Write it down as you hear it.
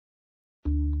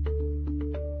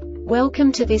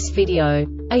Welcome to this video.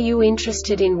 Are you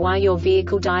interested in why your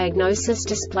vehicle diagnosis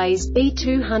displays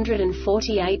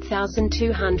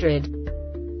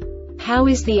B2482-00? How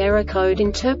is the error code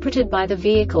interpreted by the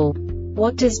vehicle?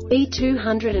 What does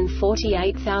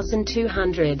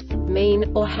B2482-00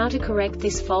 mean, or how to correct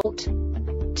this fault?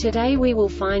 Today we will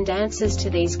find answers to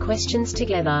these questions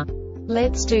together.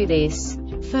 Let's do this.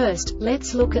 First,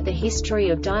 let's look at the history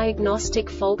of diagnostic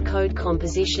fault code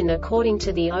composition according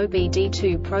to the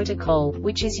OBD2 protocol,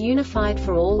 which is unified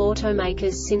for all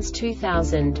automakers since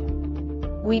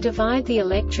 2000. We divide the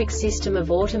electric system of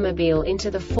automobile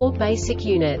into the four basic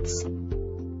units: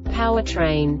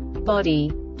 powertrain,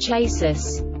 body,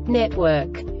 chassis,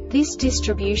 network. This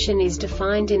distribution is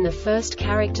defined in the first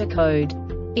character code.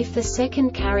 If the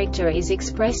second character is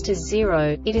expressed as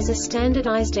 0, it is a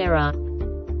standardized error.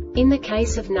 In the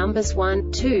case of numbers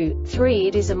 1, 2, 3,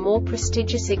 it is a more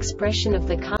prestigious expression of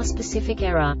the car-specific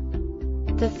error.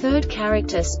 The third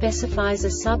character specifies a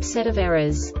subset of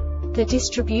errors. The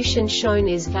distribution shown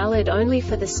is valid only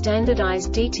for the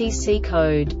standardized DTC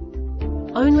code.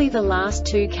 Only the last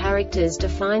two characters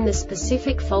define the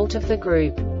specific fault of the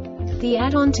group. The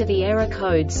add-on to the error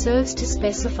code serves to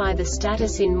specify the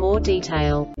status in more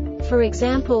detail. For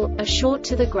example, a short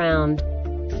to the ground.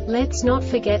 Let's not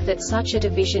forget that such a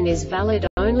division is valid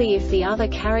only if the other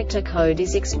character code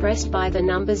is expressed by the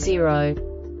number 0.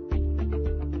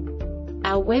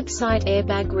 Our website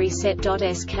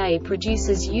airbagreset.sk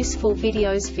produces useful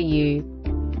videos for you.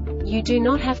 You do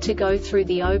not have to go through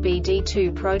the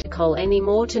OBD2 protocol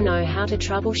anymore to know how to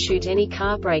troubleshoot any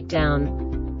car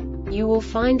breakdown. You will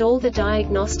find all the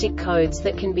diagnostic codes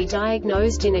that can be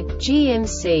diagnosed in a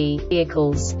GMC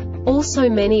vehicles. Also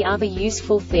many other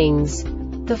useful things.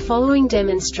 The following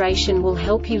demonstration will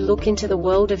help you look into the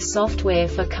world of software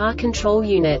for car control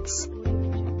units.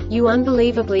 You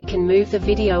unbelievably can move the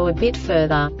video a bit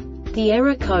further. The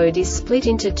error code is split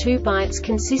into 2 bytes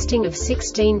consisting of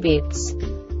 16 bits.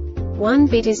 1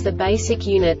 bit is the basic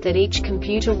unit that each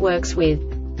computer works with.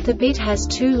 The bit has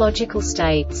 2 logical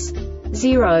states: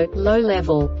 0, low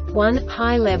level, 1,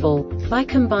 high level. By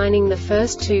combining the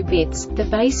first 2 bits, the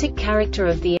basic character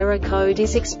of the error code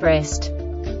is expressed.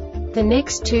 The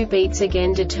next 2 beats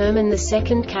again determine the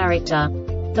second character.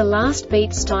 The last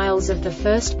beat styles of the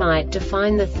first byte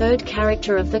define the third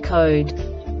character of the code.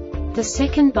 The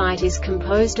second byte is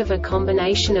composed of a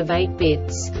combination of 8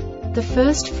 bits. The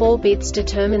first 4 bits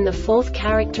determine the fourth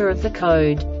character of the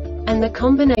code. And the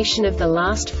combination of the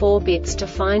last 4 bits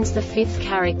defines the fifth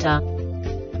character.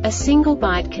 A single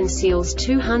byte conceals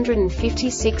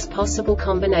 256 possible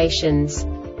combinations.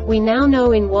 We now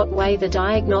know in what way the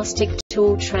diagnostic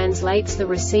tool translates the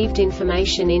received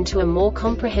information into a more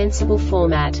comprehensible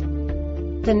format.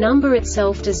 The number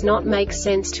itself does not make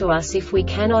sense to us if we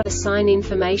cannot assign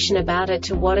information about it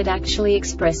to what it actually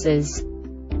expresses.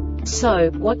 So,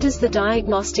 what does the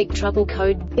diagnostic trouble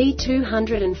code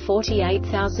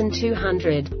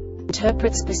B248200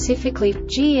 interpret specifically for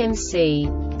GMC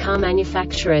car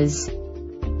manufacturers?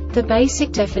 The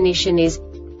basic definition is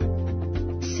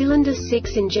cylinder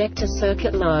 6 injector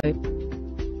circuit low.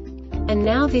 And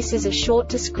now this is a short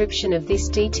description of this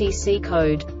DTC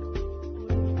code.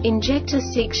 Injector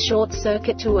 6 short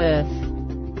circuit to earth.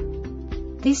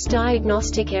 This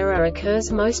diagnostic error occurs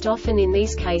most often in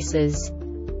these cases.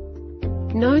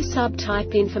 No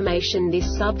subtype information. This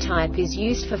subtype is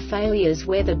used for failures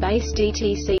where the base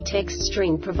DTC text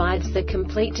string provides the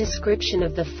complete description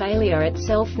of the failure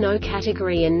itself, no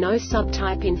category and no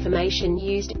subtype information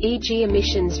used, e.g.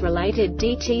 emissions related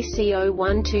DTC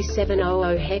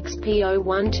 012700 hex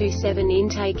P0127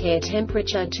 intake air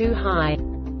temperature too high.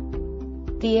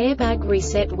 The Airbag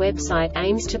Reset website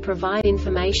aims to provide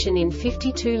information in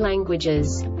 52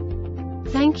 languages.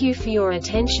 Thank you for your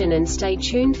attention and stay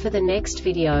tuned for the next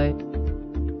video.